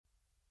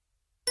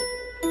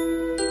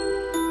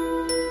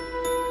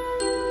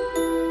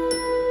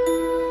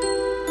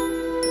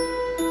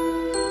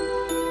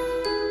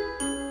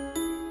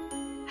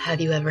Have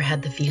you ever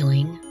had the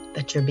feeling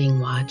that you're being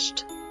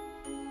watched?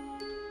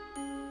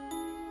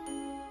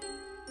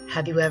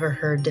 Have you ever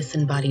heard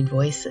disembodied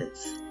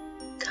voices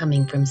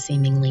coming from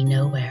seemingly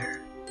nowhere?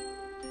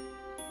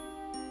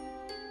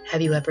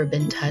 Have you ever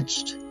been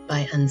touched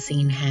by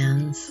unseen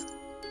hands?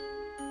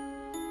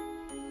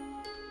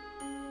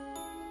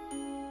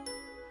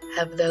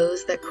 Have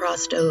those that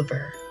crossed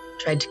over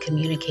tried to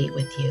communicate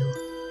with you,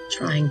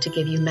 trying to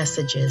give you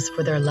messages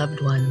for their loved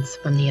ones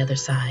from the other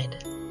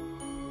side?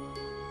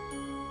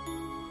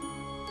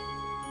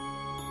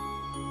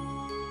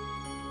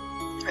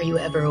 Are you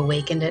ever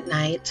awakened at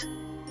night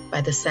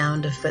by the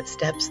sound of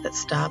footsteps that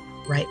stop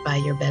right by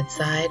your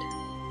bedside?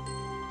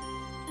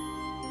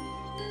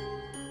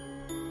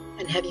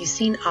 And have you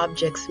seen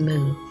objects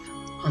move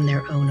on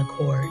their own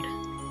accord?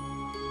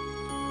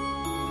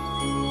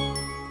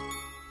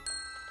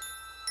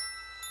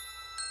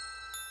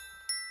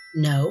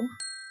 No?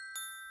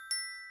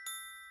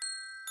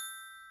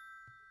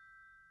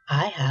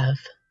 I have.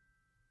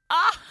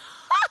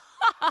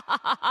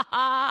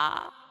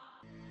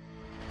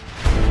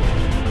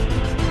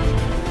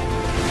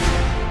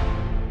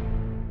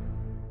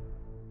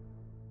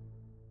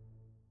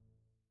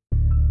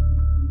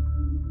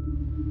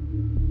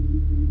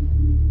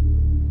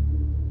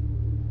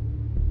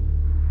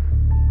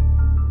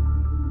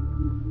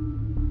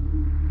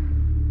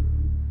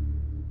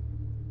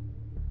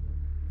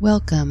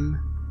 Welcome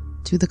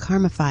to the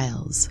Karma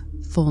Files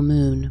Full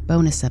Moon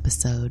bonus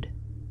episode.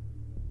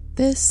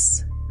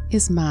 This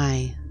is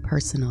my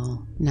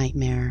personal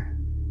nightmare.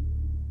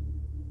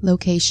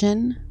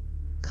 Location: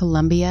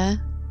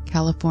 Columbia,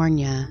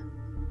 California.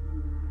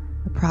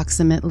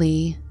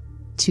 Approximately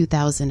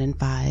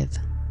 2005.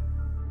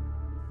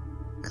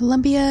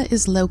 Columbia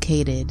is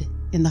located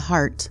in the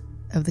heart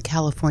of the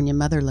California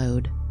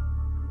Motherlode.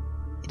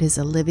 It is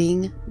a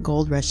living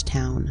gold rush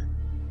town.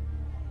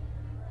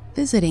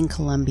 Visiting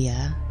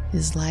Columbia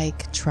is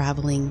like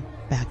traveling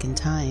back in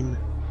time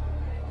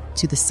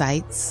to the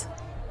sights,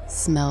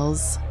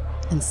 smells,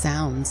 and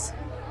sounds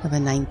of a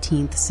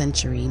 19th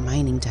century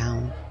mining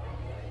town.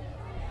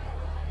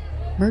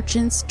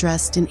 Merchants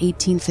dressed in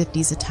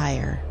 1850s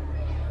attire,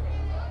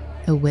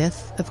 a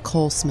whiff of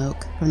coal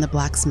smoke from the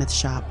blacksmith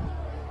shop,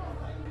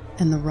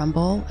 and the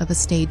rumble of a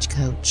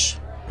stagecoach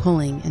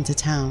pulling into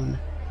town.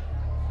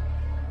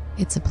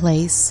 It's a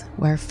place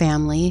where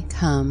family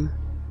come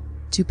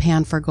to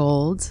pan for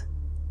gold,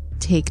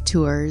 take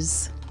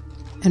tours,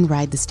 and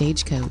ride the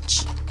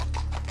stagecoach.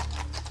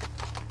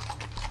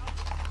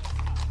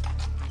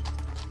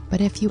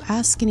 But if you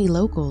ask any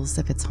locals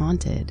if it's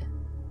haunted,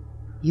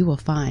 you will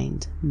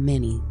find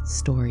many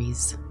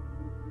stories.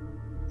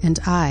 And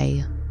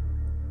I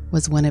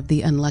was one of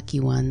the unlucky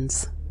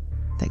ones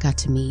that got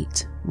to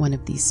meet one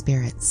of these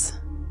spirits.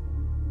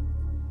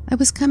 I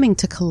was coming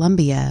to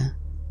Columbia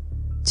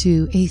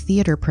to a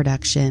theater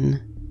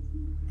production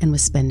and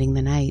was spending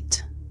the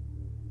night.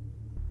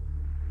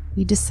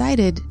 We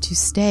decided to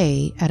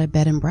stay at a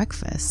bed and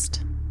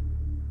breakfast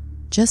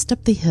just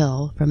up the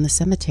hill from the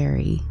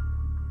cemetery,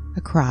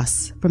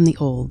 across from the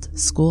old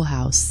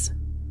schoolhouse.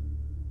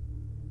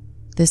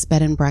 This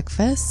bed and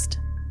breakfast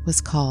was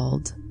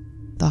called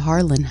the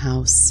Harlan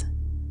House,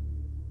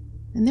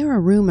 and there are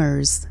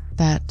rumors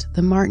that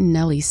the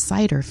Martinelli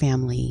Sider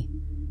family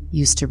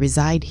used to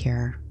reside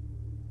here.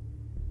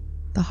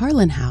 The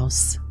Harlan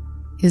House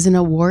is an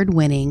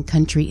award-winning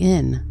country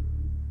inn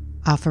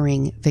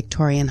offering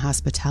Victorian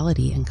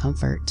hospitality and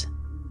comfort,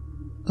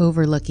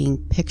 overlooking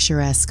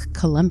picturesque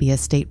Columbia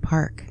State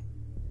Park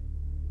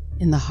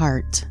in the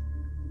heart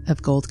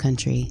of Gold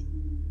Country.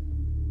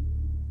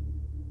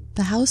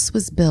 The house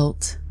was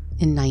built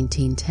in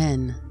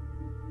 1910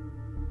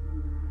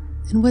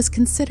 and was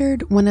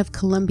considered one of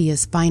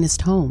Columbia's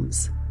finest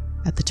homes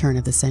at the turn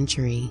of the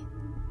century.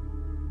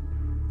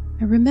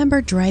 I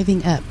remember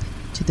driving up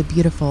to the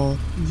beautiful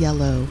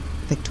yellow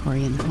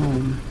Victorian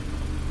home.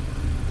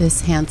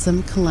 This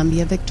handsome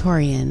Columbia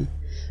Victorian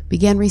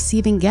began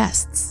receiving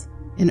guests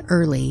in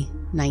early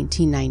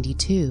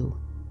 1992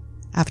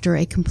 after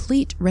a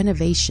complete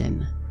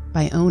renovation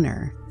by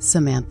owner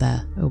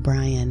Samantha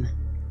O'Brien.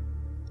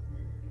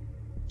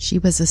 She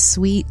was a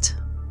sweet,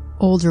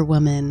 older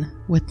woman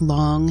with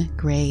long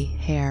gray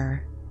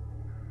hair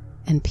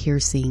and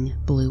piercing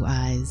blue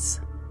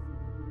eyes.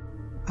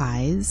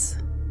 Eyes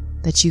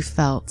that you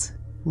felt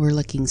were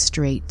looking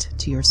straight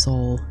to your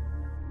soul.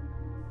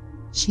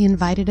 She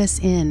invited us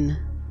in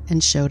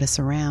and showed us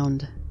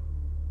around.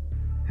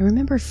 I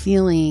remember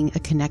feeling a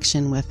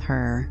connection with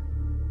her,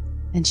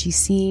 and she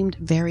seemed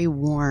very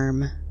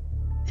warm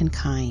and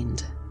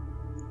kind.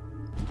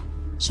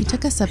 She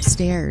took us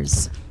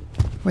upstairs,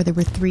 where there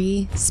were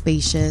 3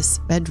 spacious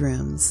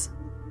bedrooms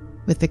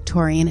with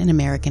Victorian and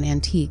American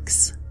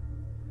antiques.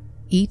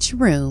 Each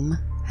room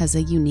has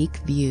a unique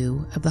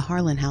view of the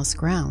Harlan House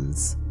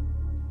grounds.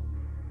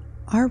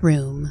 Our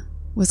room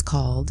was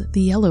called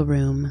the Yellow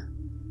Room,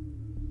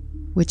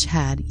 which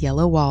had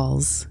yellow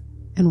walls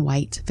and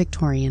white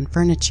Victorian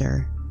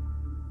furniture.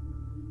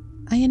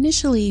 I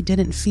initially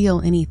didn't feel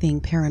anything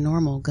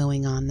paranormal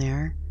going on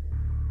there,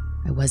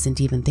 I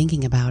wasn't even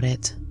thinking about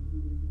it.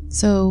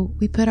 So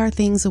we put our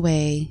things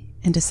away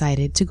and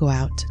decided to go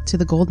out to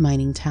the gold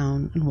mining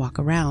town and walk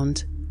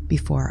around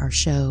before our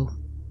show.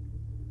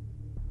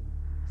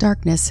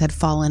 Darkness had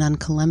fallen on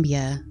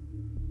Columbia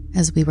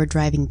as we were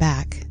driving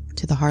back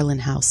to the Harlan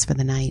house for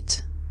the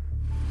night.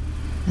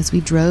 As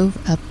we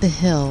drove up the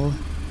hill,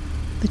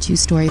 the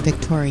 2-story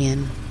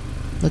Victorian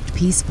looked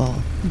peaceful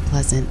and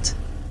pleasant.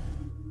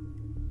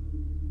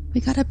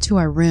 We got up to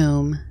our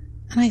room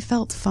and I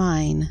felt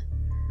fine,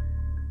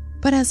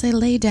 but as I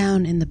lay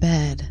down in the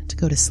bed to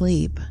go to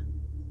sleep,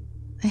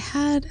 I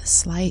had a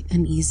slight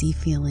uneasy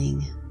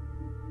feeling.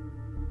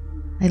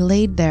 I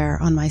laid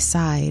there on my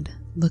side,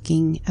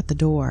 looking at the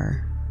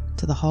door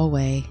to the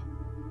hallway,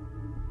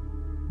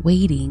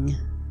 waiting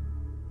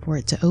for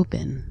it to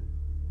open.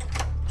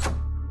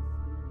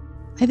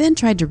 I then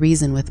tried to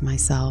reason with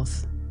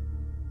myself,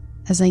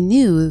 as I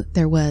knew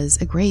there was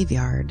a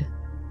graveyard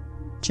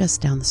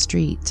just down the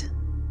street.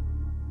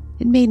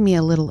 It made me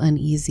a little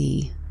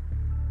uneasy,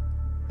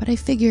 but I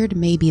figured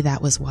maybe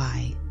that was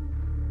why.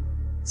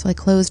 So I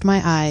closed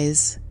my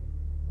eyes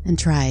and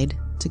tried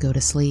to go to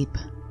sleep.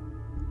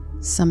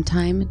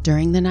 Sometime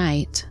during the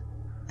night,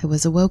 I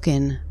was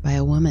awoken by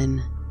a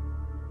woman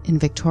in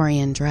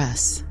Victorian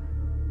dress.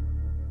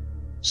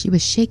 She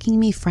was shaking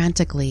me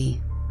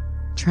frantically,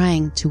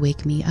 trying to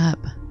wake me up.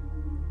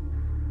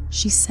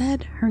 She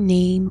said her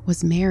name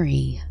was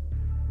Mary,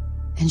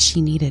 and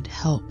she needed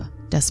help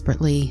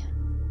desperately.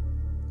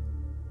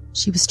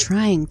 She was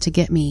trying to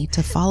get me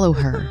to follow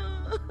her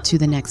to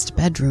the next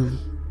bedroom,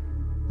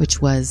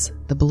 which was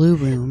the blue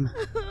room.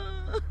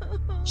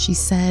 She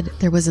said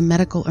there was a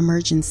medical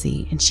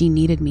emergency and she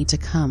needed me to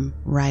come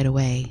right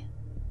away.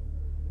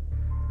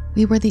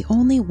 We were the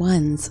only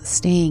ones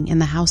staying in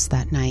the house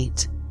that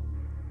night,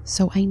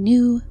 so I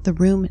knew the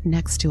room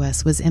next to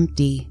us was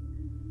empty.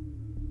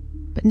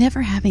 But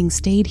never having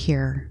stayed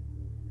here,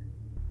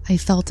 I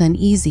felt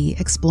uneasy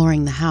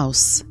exploring the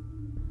house,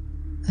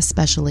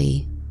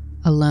 especially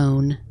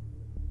alone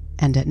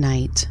and at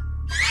night.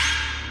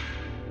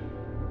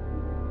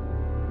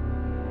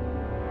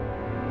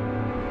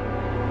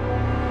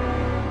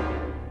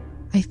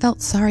 I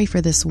felt sorry for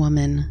this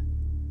woman,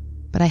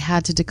 but I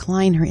had to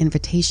decline her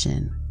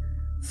invitation,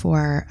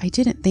 for I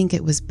didn't think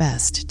it was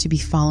best to be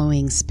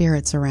following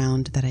spirits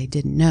around that I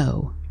didn't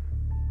know,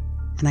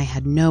 and I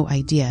had no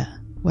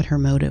idea what her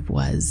motive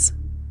was,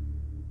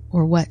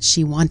 or what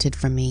she wanted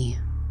from me.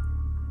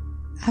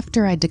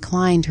 After I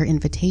declined her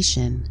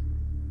invitation,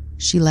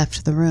 she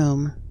left the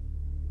room,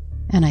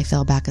 and I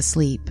fell back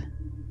asleep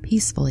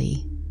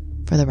peacefully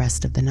for the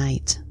rest of the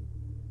night.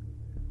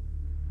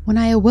 When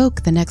I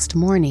awoke the next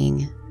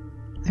morning,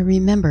 I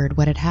remembered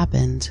what had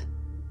happened.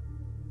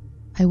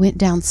 I went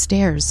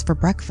downstairs for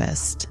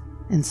breakfast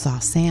and saw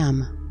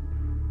Sam,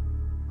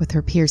 with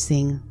her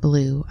piercing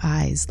blue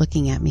eyes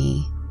looking at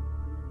me.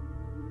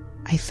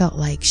 I felt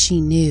like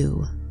she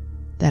knew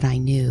that I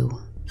knew.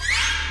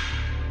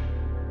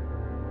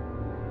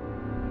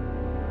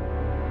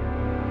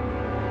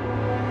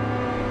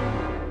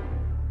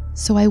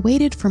 So I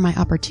waited for my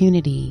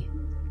opportunity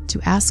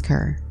to ask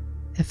her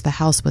if the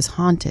house was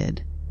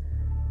haunted.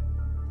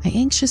 I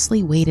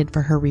anxiously waited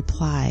for her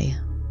reply.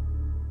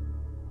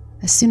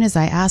 As soon as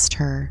I asked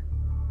her,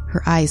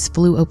 her eyes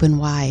flew open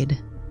wide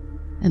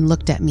and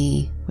looked at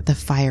me with a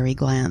fiery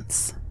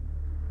glance.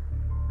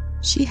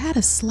 She had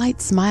a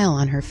slight smile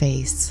on her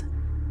face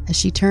as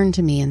she turned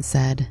to me and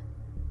said,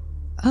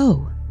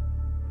 "Oh,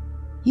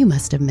 you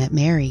must have met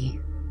Mary."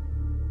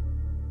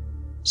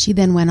 She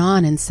then went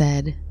on and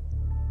said,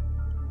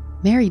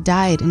 "Mary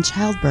died in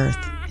childbirth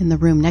in the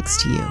room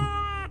next to you,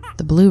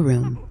 the blue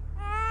room."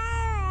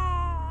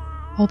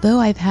 Although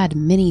I've had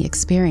many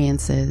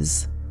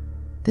experiences,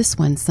 this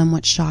one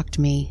somewhat shocked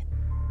me,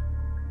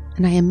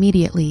 and I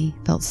immediately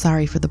felt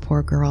sorry for the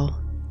poor girl.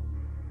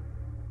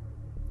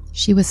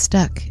 She was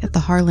stuck at the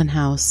Harlan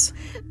house,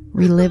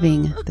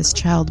 reliving this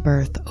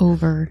childbirth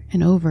over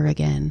and over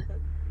again,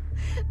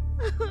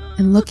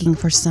 and looking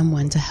for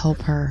someone to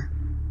help her.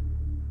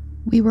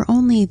 We were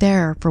only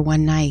there for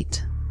one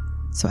night,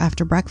 so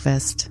after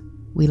breakfast,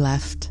 we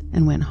left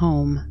and went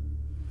home.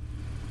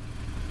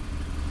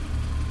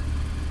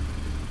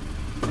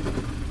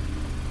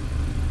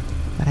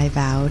 But I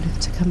vowed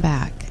to come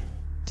back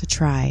to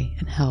try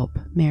and help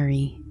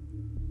Mary.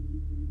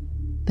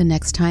 The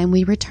next time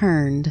we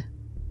returned,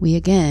 we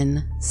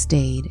again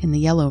stayed in the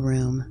yellow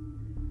room,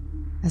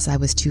 as I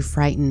was too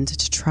frightened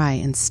to try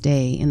and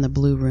stay in the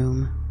blue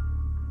room.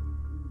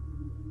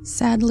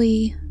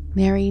 Sadly,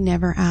 Mary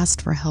never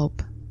asked for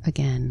help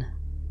again,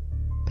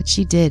 but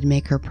she did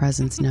make her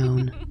presence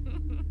known.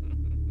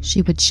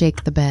 She would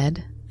shake the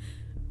bed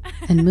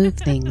and move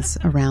things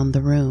around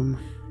the room.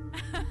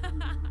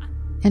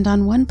 And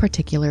on one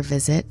particular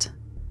visit,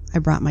 I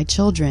brought my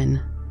children.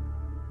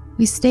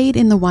 We stayed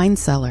in the wine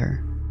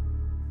cellar.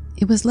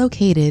 It was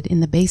located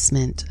in the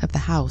basement of the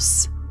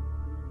house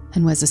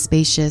and was a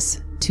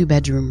spacious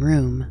 2-bedroom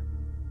room.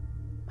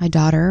 My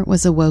daughter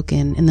was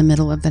awoken in the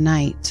middle of the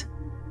night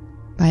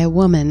by a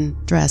woman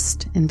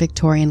dressed in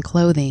Victorian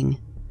clothing,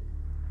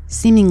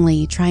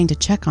 seemingly trying to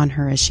check on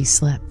her as she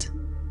slept.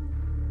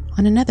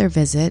 On another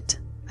visit,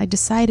 I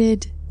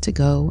decided to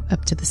go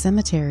up to the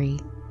cemetery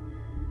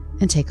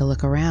and take a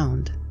look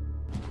around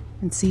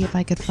and see if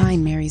I could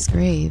find Mary's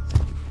grave.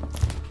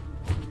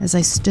 As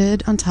I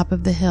stood on top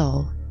of the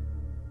hill,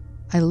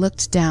 I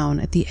looked down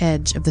at the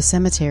edge of the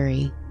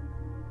cemetery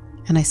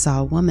and I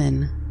saw a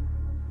woman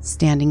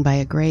standing by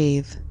a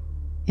grave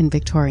in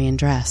Victorian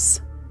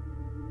dress.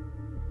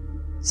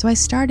 So I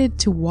started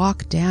to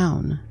walk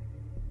down,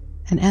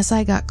 and as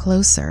I got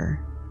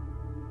closer,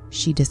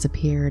 she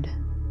disappeared.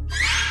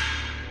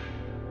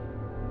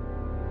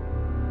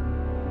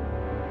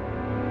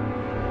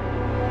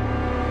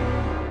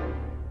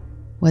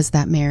 Was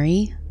that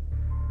Mary?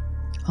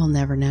 I'll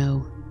never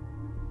know.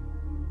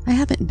 I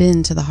haven't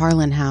been to the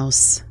Harlan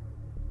house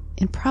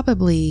in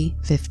probably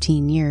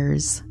 15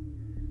 years.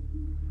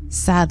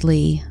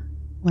 Sadly,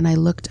 when I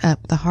looked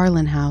up the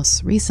Harlan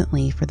house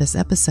recently for this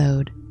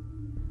episode,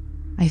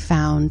 I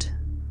found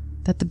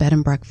that the bed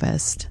and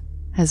breakfast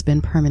has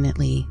been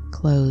permanently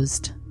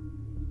closed.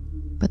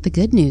 But the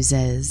good news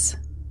is,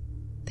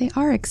 they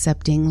are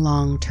accepting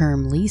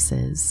long-term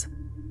leases.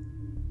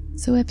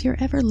 So if you're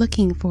ever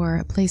looking for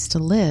a place to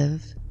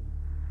live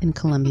in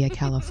Columbia,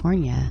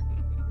 California,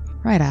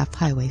 right off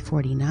Highway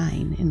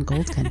 49 in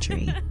Gold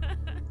Country,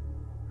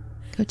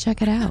 go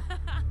check it out.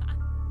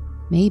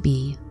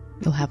 Maybe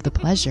you'll have the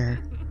pleasure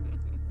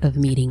of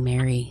meeting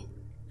Mary.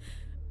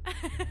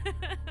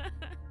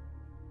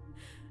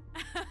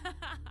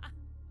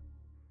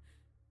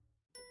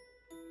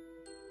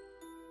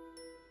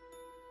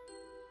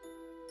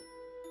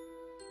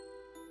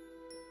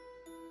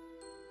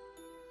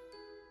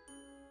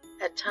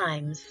 At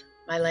times,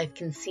 my life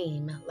can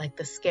seem like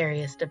the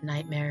scariest of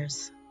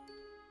nightmares.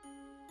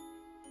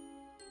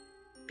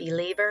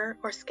 Believer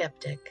or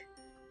skeptic,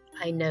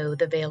 I know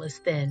the veil is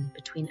thin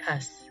between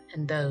us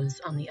and those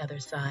on the other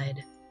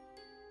side.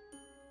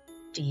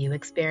 Do you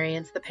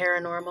experience the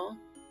paranormal?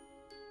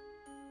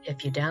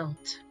 If you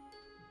don't,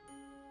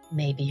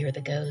 maybe you're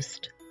the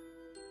ghost.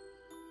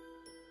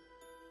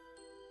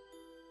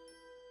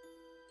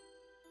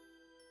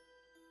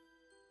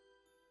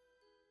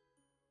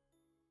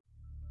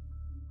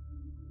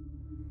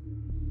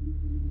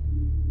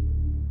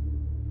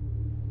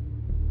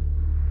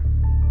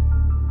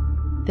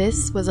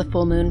 This was a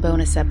full moon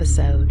bonus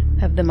episode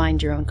of the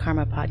Mind Your Own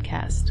Karma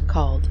podcast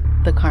called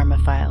The Karma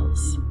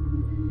Files.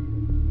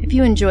 If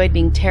you enjoyed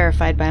being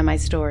terrified by my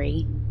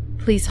story,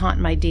 please haunt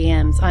my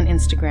DMs on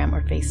Instagram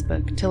or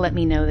Facebook to let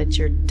me know that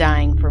you're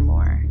dying for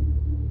more.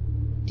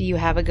 Do you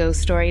have a ghost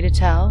story to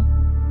tell?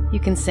 You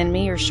can send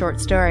me your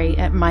short story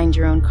at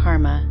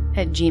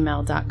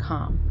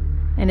mindyourownkarma@gmail.com.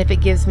 And if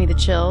it gives me the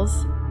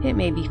chills, it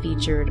may be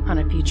featured on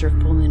a future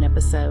full moon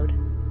episode.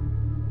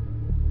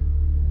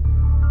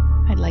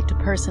 I'd like to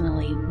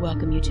personally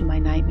welcome you to my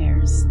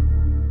nightmares.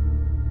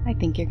 I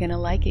think you're going to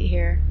like it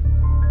here.